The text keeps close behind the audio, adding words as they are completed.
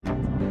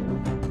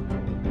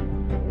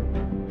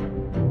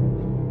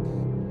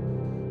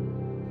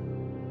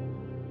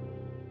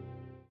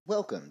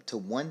Welcome to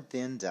One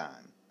Thin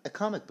Dime, a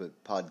comic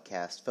book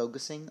podcast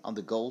focusing on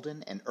the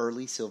golden and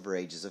early silver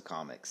ages of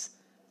comics.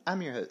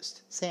 I'm your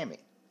host, Sammy,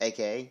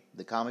 aka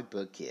the Comic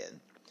Book Kid.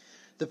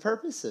 The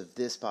purpose of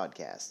this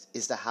podcast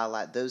is to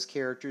highlight those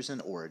characters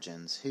and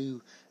origins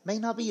who may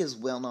not be as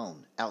well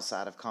known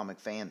outside of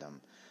comic fandom,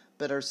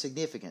 but are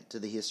significant to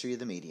the history of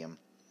the medium.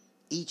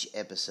 Each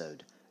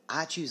episode,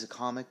 I choose a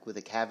comic with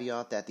a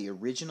caveat that the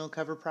original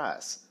cover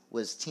price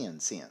was 10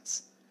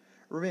 cents.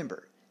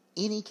 Remember,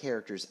 any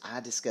characters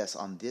I discuss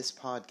on this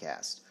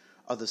podcast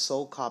are the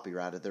sole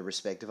copyright of their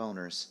respective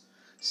owners.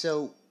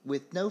 So,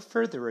 with no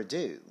further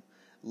ado,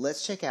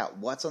 let's check out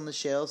what's on the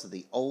shelves of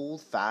the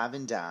old Five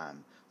and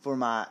Dime for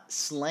my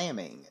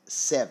slamming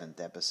 7th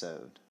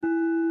episode.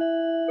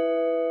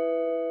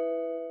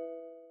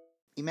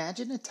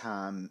 Imagine a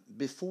time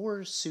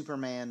before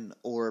Superman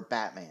or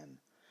Batman.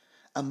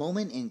 A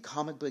moment in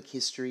comic book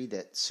history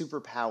that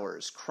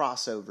superpowers,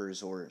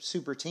 crossovers, or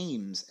super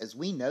teams, as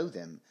we know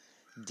them,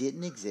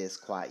 didn't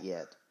exist quite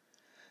yet.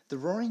 The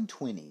Roaring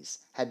Twenties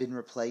had been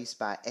replaced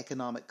by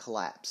economic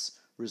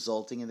collapse,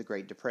 resulting in the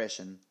Great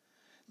Depression.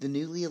 The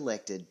newly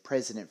elected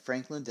President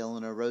Franklin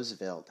Delano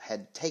Roosevelt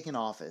had taken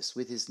office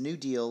with his New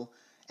Deal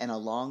and a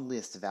long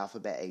list of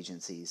alphabet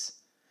agencies.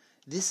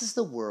 This is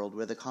the world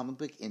where the comic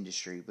book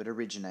industry would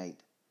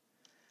originate.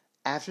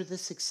 After the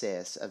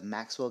success of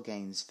Maxwell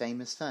Gaines'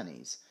 famous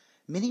funnies,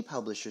 many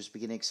publishers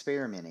began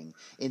experimenting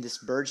in this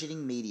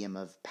burgeoning medium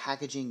of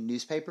packaging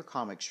newspaper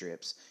comic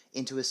strips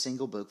into a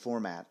single book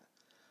format.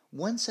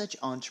 One such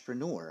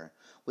entrepreneur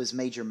was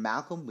Major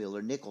Malcolm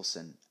Wheeler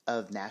Nicholson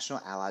of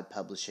National Allied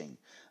Publishing,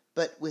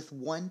 but with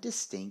one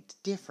distinct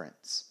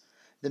difference.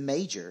 The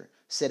Major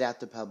set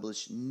out to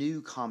publish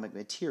new comic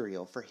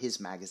material for his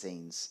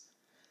magazines.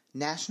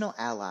 National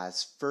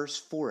Allied's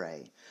first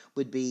foray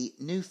would be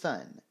New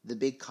Fun, the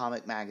big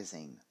comic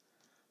magazine,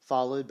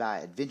 followed by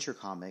Adventure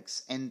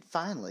Comics, and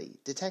finally,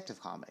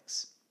 Detective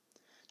Comics.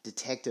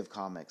 Detective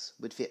Comics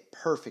would fit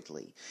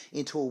perfectly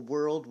into a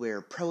world where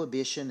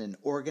prohibition and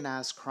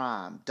organized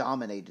crime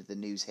dominated the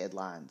news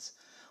headlines,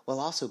 while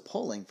also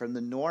pulling from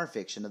the noir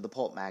fiction of the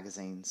pulp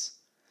magazines.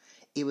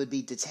 It would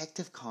be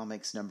Detective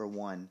Comics number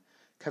 1,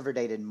 cover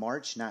dated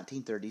March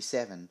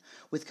 1937,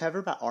 with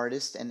cover by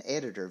artist and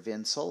editor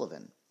Vin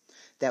Sullivan,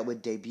 that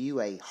would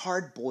debut a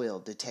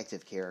hard-boiled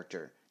detective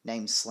character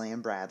named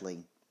Slam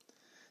Bradley.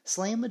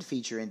 Slam would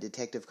feature in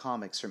Detective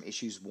Comics from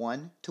issues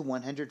 1 to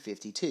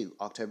 152,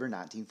 October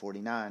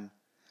 1949.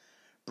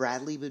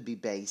 Bradley would be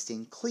based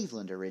in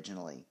Cleveland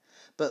originally,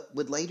 but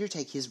would later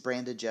take his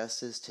brand of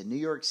justice to New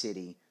York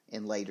City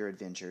in later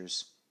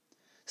adventures.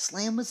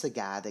 Slam was the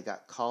guy that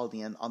got called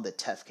in on the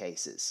tough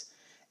cases,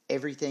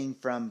 everything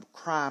from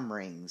crime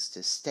rings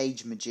to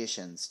stage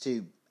magicians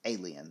to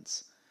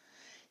aliens.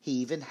 He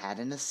even had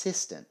an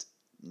assistant,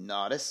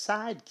 not a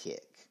sidekick.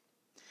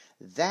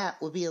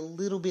 That would be a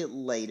little bit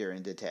later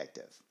in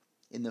Detective,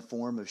 in the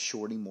form of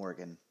Shorty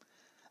Morgan.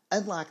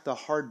 Unlike the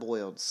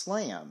hard-boiled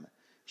Slam,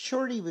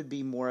 Shorty would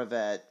be more of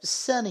a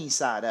sunny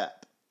side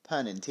up,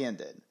 pun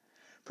intended,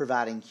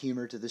 providing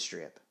humor to the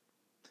strip.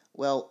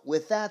 Well,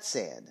 with that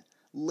said,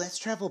 let's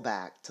travel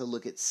back to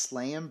look at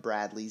Slam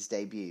Bradley's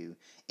debut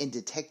in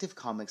Detective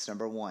Comics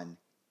number 1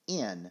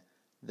 in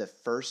the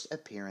First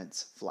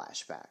Appearance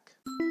Flashback.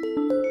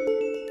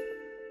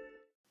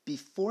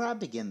 Before I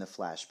begin the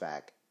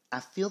flashback, I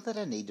feel that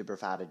I need to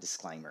provide a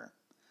disclaimer.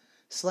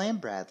 Slam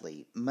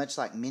Bradley, much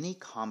like many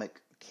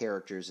comic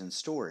characters and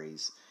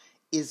stories,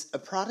 is a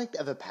product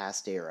of a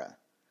past era.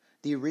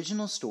 The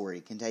original story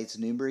contains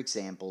numerous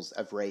examples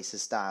of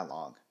racist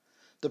dialogue.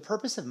 The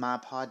purpose of my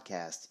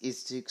podcast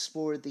is to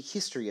explore the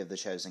history of the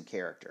chosen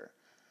character.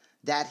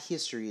 That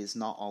history is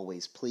not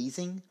always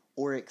pleasing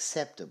or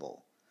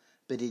acceptable,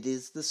 but it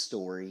is the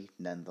story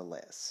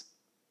nonetheless.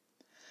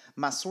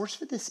 My source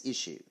for this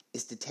issue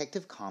is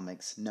Detective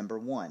Comics number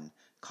 1,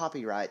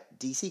 copyright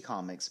DC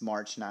Comics,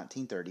 March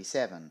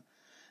 1937.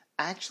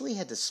 I actually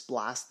had to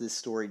splice this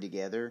story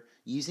together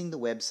using the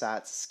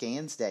websites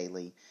Scans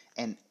Daily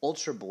and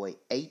Ultra Boy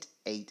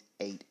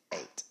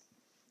 8888.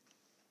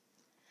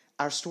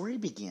 Our story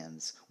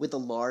begins with a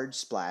large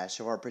splash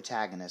of our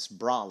protagonist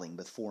brawling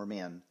with 4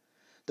 men.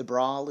 The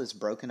brawl is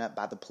broken up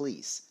by the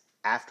police,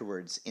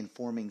 afterwards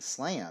informing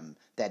Slam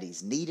that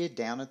he's needed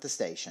down at the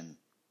station.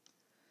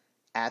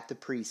 At the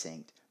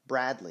precinct,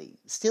 Bradley,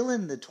 still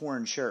in the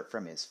torn shirt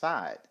from his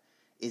fight,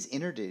 is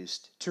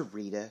introduced to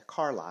Rita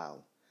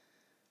Carlisle,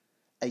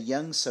 a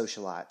young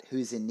socialite who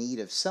is in need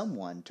of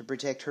someone to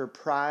protect her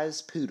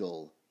prize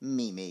poodle,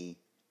 Mimi.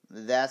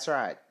 That's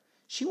right,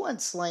 she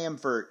wants Slam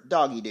for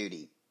doggy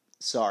duty.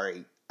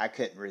 Sorry, I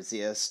couldn't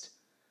resist.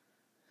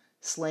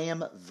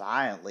 Slam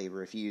violently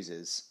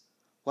refuses.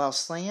 While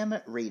Slam,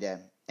 Rita,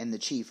 and the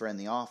chief are in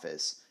the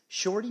office,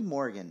 Shorty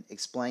Morgan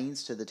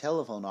explains to the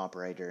telephone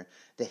operator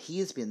that he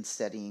has been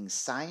studying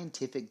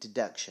scientific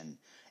deduction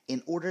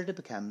in order to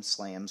become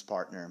Slam's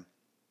partner.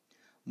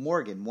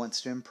 Morgan wants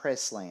to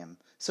impress Slam,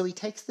 so he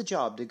takes the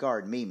job to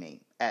guard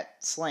Mimi,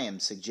 at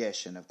Slam's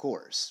suggestion, of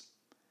course.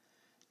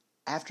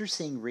 After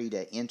seeing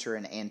Rita enter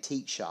an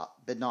antique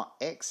shop but not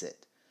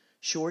exit,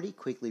 Shorty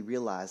quickly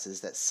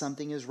realizes that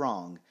something is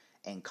wrong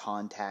and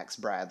contacts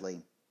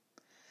Bradley.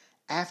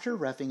 After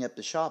roughing up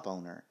the shop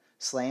owner,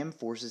 Slam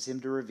forces him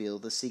to reveal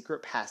the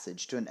secret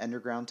passage to an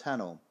underground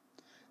tunnel.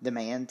 The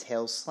man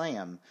tells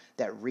Slam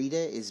that Rita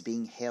is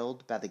being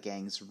held by the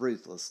gang's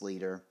ruthless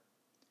leader.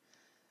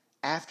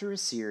 After a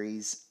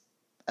series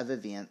of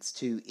events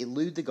to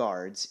elude the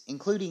guards,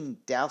 including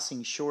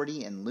dousing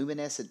Shorty in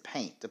luminescent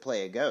paint to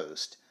play a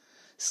ghost,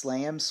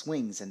 Slam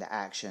swings into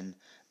action,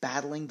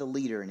 battling the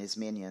leader and his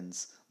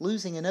minions,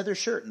 losing another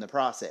shirt in the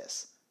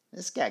process.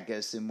 This guy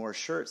goes through more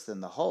shirts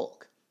than the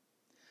Hulk.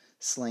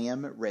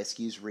 Slam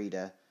rescues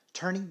Rita,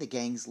 turning the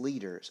gang's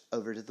leaders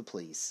over to the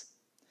police.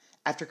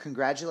 After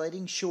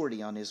congratulating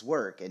Shorty on his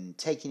work and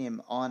taking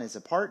him on as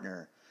a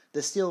partner,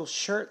 the still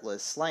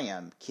shirtless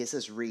Slam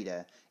kisses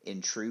Rita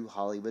in true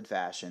Hollywood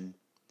fashion.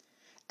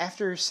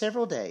 After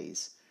several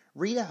days,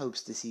 Rita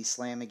hopes to see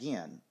Slam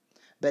again,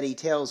 but he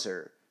tells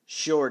her,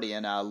 "Shorty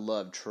and I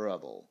love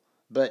trouble,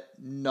 but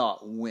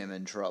not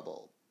women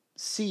trouble.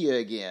 See you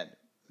again,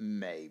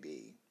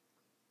 maybe."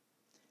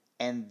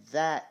 And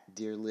that,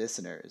 dear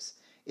listeners,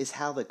 is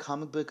how the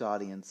comic book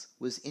audience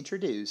was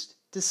introduced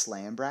to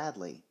Slam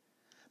Bradley.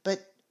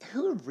 But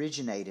who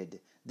originated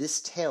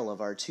this tale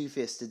of our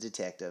two-fisted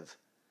detective?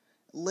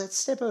 Let's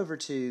step over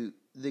to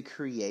the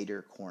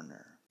Creator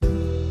Corner.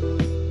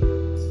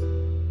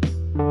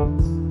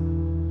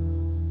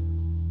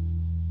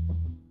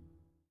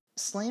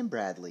 Slam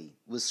Bradley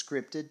was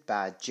scripted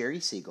by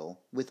Jerry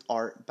Siegel with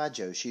art by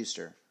Joe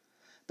Shuster.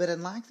 But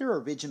unlike their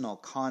original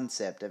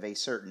concept of a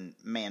certain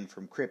man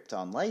from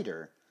Krypton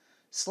later,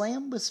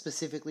 Slam was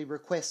specifically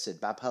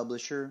requested by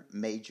publisher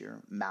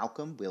Major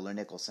Malcolm Wheeler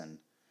Nicholson.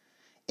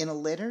 In a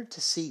letter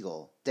to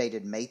Siegel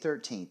dated May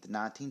 13,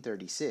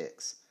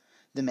 1936,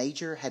 the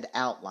Major had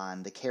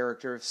outlined the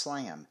character of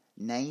Slam,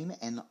 name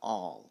and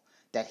all,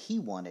 that he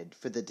wanted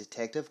for the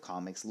Detective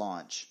Comics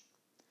launch.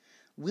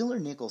 Wheeler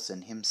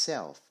Nicholson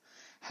himself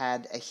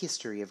had a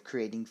history of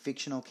creating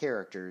fictional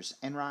characters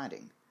and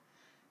writing.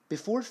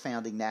 Before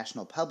founding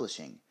National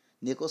Publishing,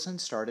 Nicholson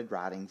started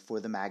writing for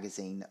the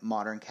magazine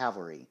Modern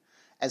Cavalry,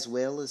 as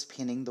well as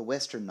penning the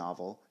Western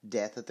novel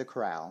Death at the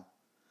Corral.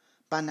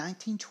 By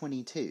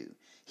 1922,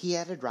 he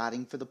added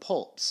writing for the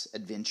Pulps,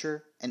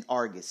 Adventure, and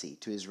Argosy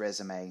to his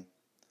resume.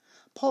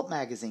 Pulp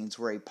magazines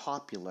were a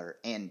popular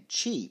and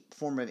cheap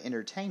form of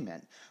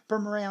entertainment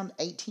from around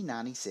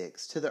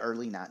 1896 to the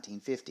early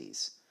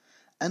 1950s.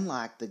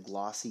 Unlike the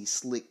glossy,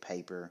 slick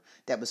paper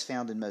that was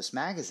found in most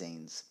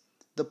magazines,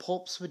 the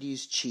pulps would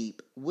use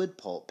cheap wood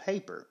pulp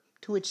paper,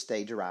 to which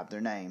they derived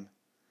their name.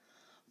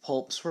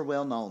 Pulps were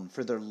well known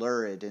for their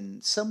lurid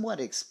and somewhat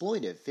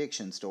exploitive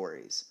fiction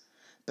stories,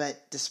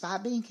 but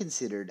despite being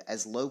considered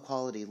as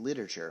low-quality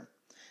literature,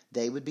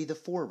 they would be the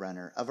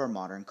forerunner of our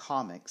modern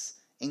comics,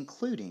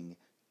 including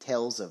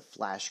tales of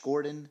Flash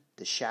Gordon,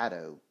 The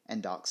Shadow,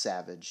 and Doc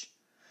Savage.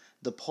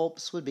 The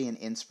pulps would be an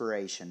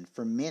inspiration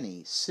for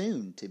many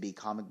soon-to-be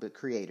comic book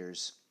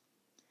creators.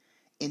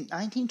 In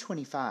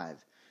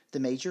 1925, the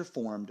Major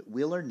formed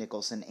Wheeler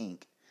Nicholson,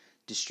 Inc.,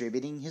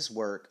 distributing his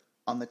work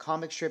on the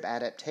comic strip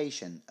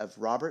adaptation of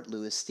Robert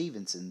Louis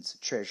Stevenson's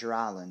Treasure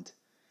Island.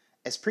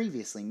 As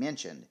previously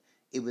mentioned,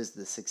 it was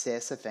the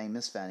success of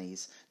Famous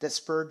Funnies that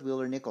spurred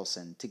Wheeler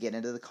Nicholson to get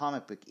into the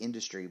comic book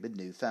industry with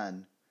New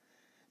Fun.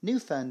 New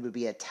Fun would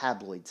be a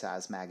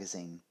tabloid-sized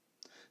magazine.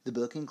 The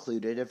book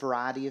included a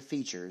variety of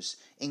features,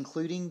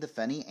 including the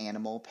funny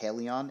animal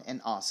Pelion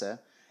and Asa,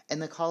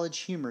 and the college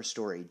humor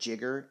story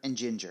Jigger and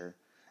Ginger,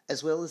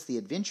 as well as the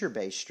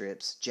adventure-based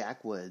strips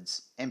Jack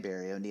Woods and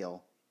Barry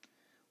O'Neill.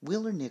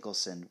 Wheeler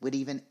Nicholson would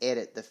even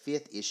edit the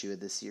 5th issue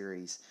of the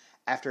series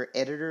after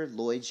editor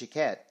Lloyd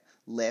Jacquet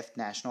left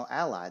National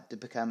Allied to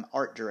become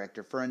art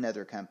director for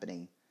another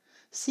company.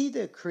 See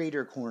the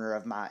Creator Corner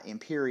of my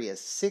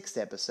Imperious 6th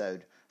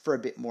episode for a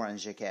bit more on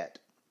Jacquet.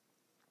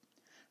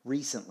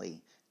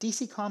 Recently,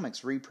 DC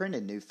Comics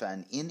reprinted New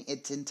Fun in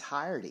its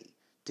entirety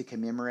to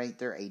commemorate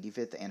their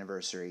 85th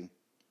anniversary.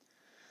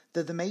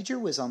 Though the Major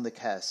was on the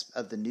cusp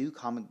of the new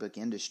comic book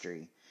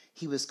industry,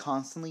 he was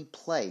constantly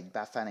plagued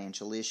by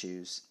financial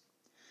issues.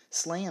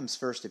 Slam's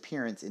first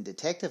appearance in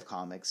Detective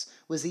Comics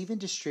was even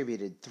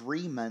distributed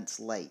 3 months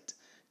late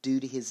due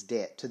to his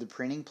debt to the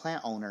printing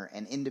plant owner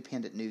and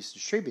independent news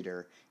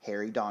distributor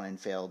Harry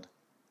Donenfeld.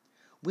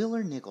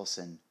 Wheeler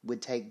Nicholson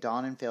would take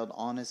Donenfeld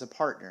on as a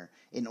partner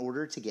in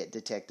order to get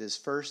Detective's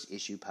first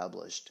issue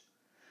published.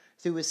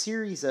 Through a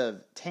series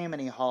of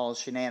Tammany Hall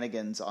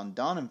shenanigans on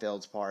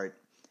Donenfeld's part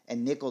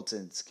and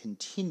Nicholson's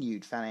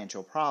continued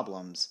financial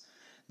problems,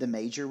 the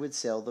Major would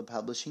sell the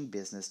publishing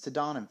business to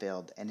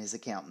Donenfeld and his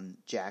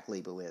accountant, Jack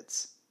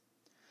Leibowitz.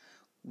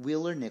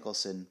 Wheeler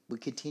Nicholson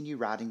would continue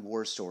writing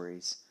war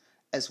stories,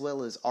 as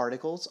well as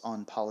articles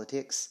on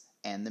politics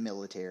and the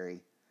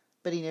military,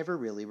 but he never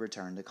really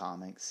returned to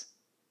comics.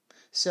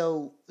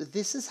 So,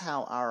 this is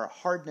how our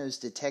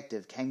hard-nosed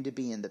detective came to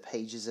be in the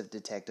pages of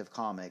Detective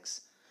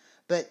Comics.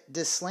 But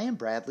does Slam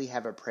Bradley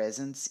have a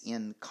presence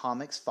in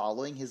comics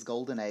following his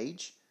golden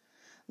age?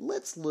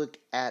 Let's look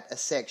at a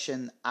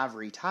section I've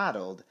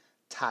retitled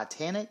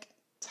Titanic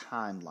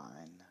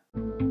Timeline.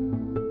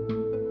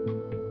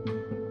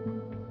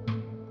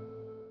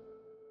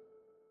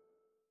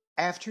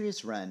 After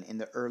his run in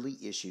the early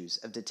issues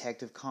of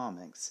Detective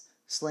Comics,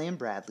 Slam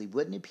Bradley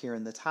wouldn't appear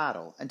in the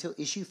title until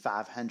issue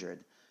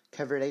 500,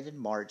 cover dated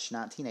March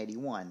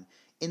 1981,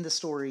 in the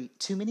story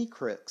Too Many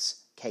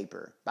Crooks,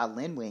 Caper by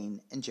Len Wein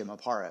and Jim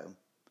Aparo.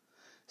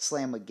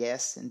 Slam would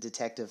guest in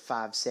Detective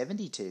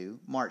 572,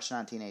 March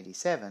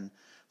 1987,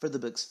 for the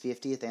book's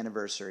 50th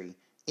anniversary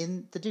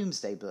in the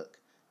Doomsday Book,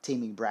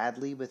 teaming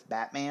Bradley with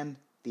Batman,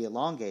 the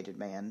Elongated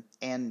Man,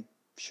 and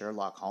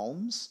Sherlock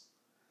Holmes?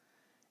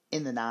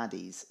 In the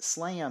 90s,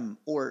 Slam,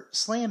 or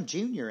Slam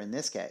Jr. in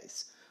this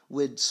case,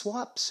 would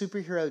swap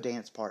superhero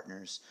dance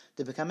partners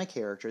to become a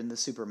character in the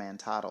Superman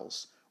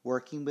titles,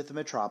 working with the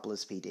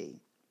Metropolis PD.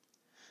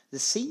 The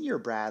senior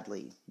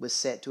Bradley was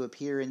set to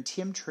appear in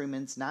Tim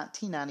Truman's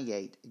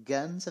 1998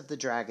 Guns of the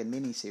Dragon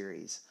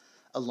miniseries,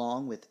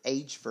 along with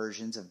aged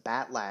versions of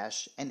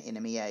Batlash and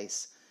Enemy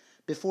Ace,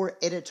 before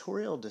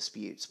editorial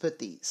disputes put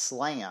the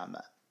slam,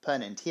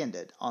 pun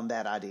intended, on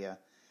that idea.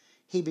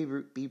 He'd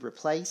be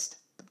replaced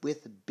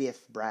with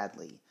Biff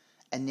Bradley,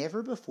 a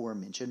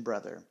never-before-mentioned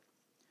brother.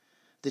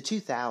 The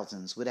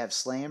 2000s would have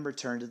Slam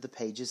return to the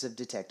pages of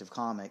Detective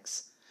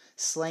Comics.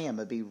 Slam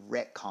would be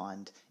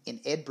retconned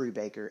in Ed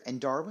Brubaker and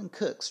Darwyn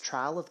Cooke's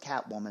Trial of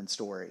Catwoman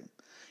story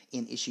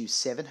in issues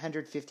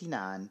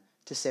 759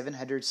 to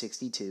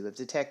 762 of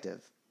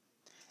Detective.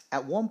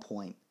 At one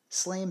point,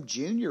 Slam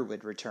Jr.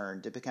 would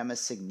return to become a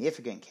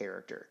significant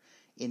character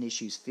in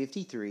issues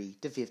 53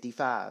 to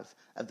 55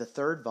 of the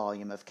third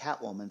volume of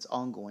Catwoman's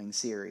ongoing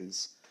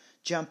series.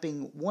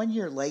 Jumping 1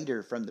 year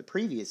later from the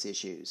previous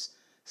issues,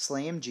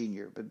 Slam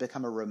Jr. would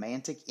become a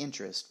romantic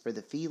interest for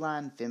the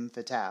feline femme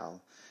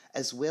fatale,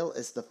 as well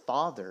as the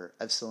father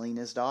of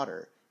Selina's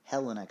daughter,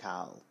 Helena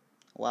Kyle.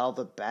 While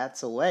the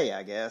bat's away,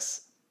 I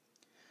guess.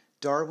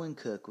 Darwyn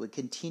Cooke would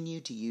continue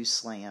to use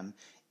Slam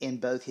in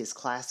both his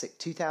classic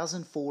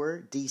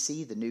 2004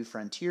 DC The New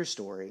Frontier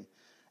story,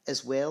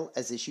 as well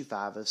as issue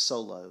 5 of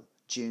Solo,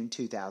 June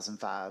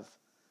 2005.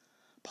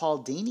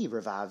 Paul Dini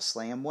revived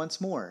Slam once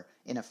more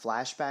in a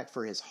flashback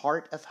for his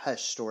Heart of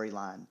Hush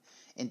storyline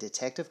in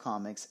Detective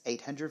Comics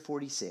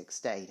 846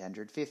 to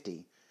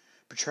 850,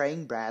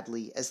 portraying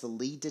Bradley as the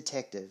lead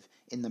detective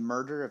in the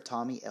murder of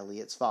Tommy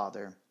Elliott's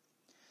father.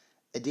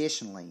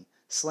 Additionally,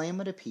 Slam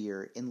would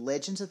appear in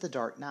Legends of the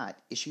Dark Knight,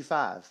 issue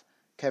 5,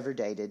 cover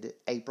dated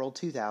April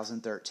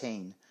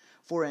 2013,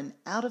 for an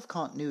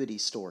out-of-continuity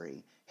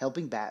story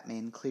helping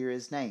Batman clear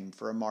his name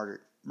for a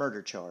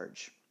murder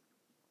charge.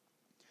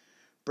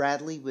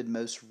 Bradley would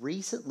most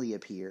recently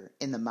appear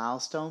in the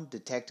milestone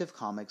Detective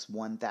Comics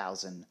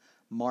 1000,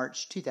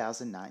 March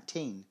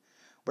 2019,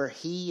 where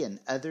he and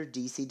other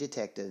DC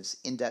detectives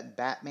induct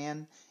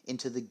Batman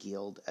into the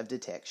Guild of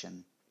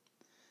Detection.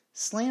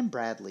 Slam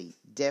Bradley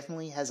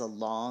definitely has a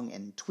long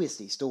and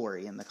twisty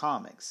story in the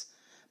comics,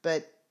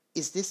 but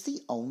is this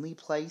the only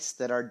place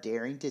that our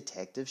daring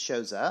detective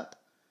shows up?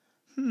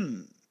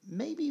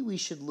 Maybe we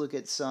should look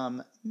at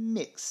some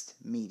mixed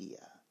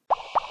media.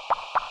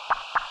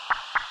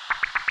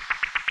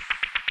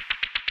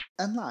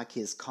 Unlike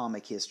his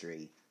comic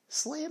history,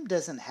 Slam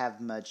doesn't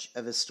have much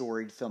of a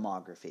storied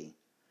filmography.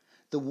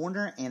 The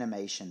Warner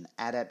Animation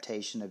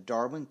adaptation of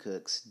Darwyn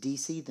Cooke's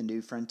DC The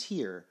New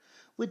Frontier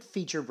would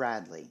feature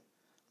Bradley.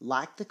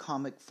 Like the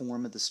comic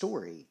form of the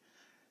story,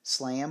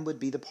 Slam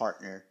would be the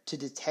partner to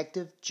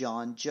Detective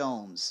John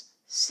Jones,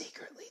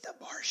 secretly the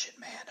Martian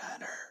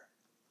Manhunter.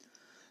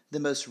 The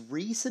most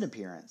recent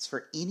appearance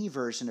for any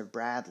version of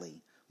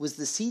Bradley was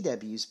the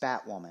CW's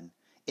Batwoman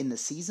in the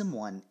Season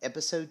 1,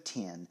 Episode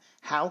 10,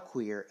 How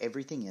Queer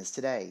Everything Is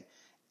Today,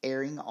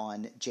 airing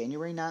on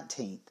January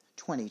 19th,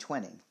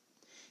 2020.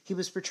 He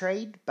was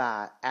portrayed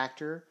by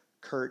actor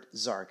Kurt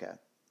Zarka.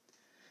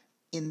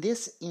 In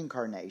this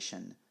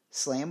incarnation,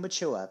 Slam would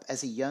show up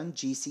as a young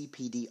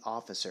GCPD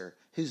officer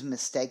who's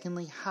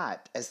mistakenly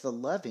hyped as the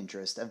love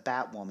interest of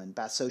Batwoman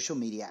by social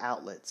media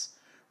outlets,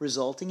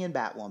 resulting in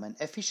Batwoman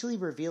officially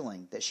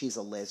revealing that she's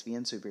a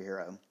lesbian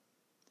superhero.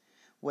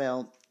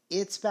 Well,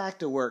 it's back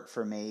to work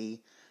for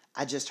me.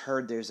 I just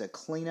heard there's a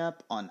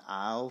cleanup on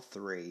aisle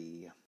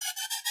 3.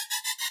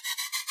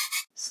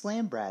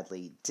 Slam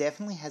Bradley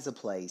definitely has a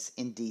place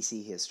in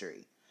DC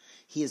history.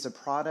 He is a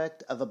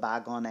product of a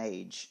bygone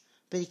age,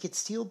 but he could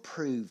still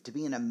prove to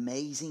be an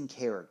amazing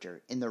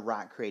character in the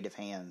right creative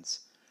hands.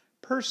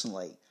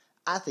 Personally,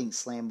 I think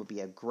Slam would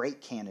be a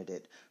great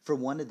candidate for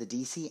one of the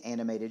DC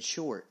animated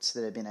shorts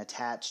that have been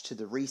attached to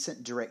the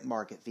recent direct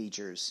market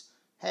features.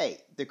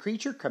 Hey, the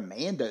Creature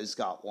Commandos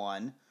got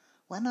one.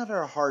 Why not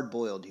our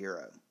hard-boiled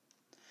hero?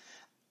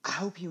 I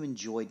hope you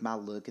enjoyed my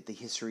look at the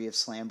history of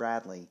Slam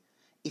Bradley.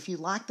 If you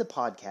like the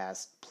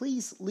podcast,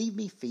 please leave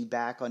me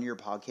feedback on your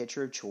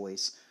podcatcher of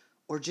choice,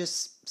 or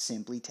just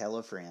simply tell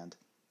a friend.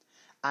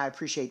 I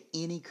appreciate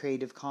any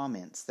creative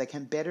comments that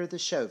can better the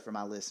show for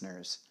my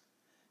listeners.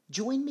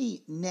 Join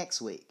me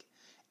next week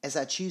as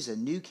I choose a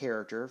new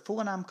character for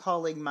what I'm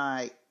calling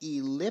my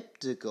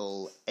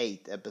elliptical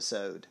 8th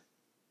episode.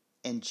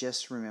 And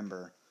just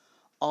remember,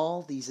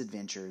 all these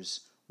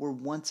adventures were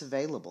once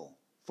available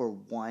for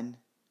one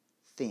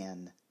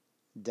thin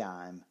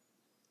dime.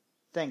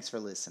 Thanks for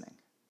listening.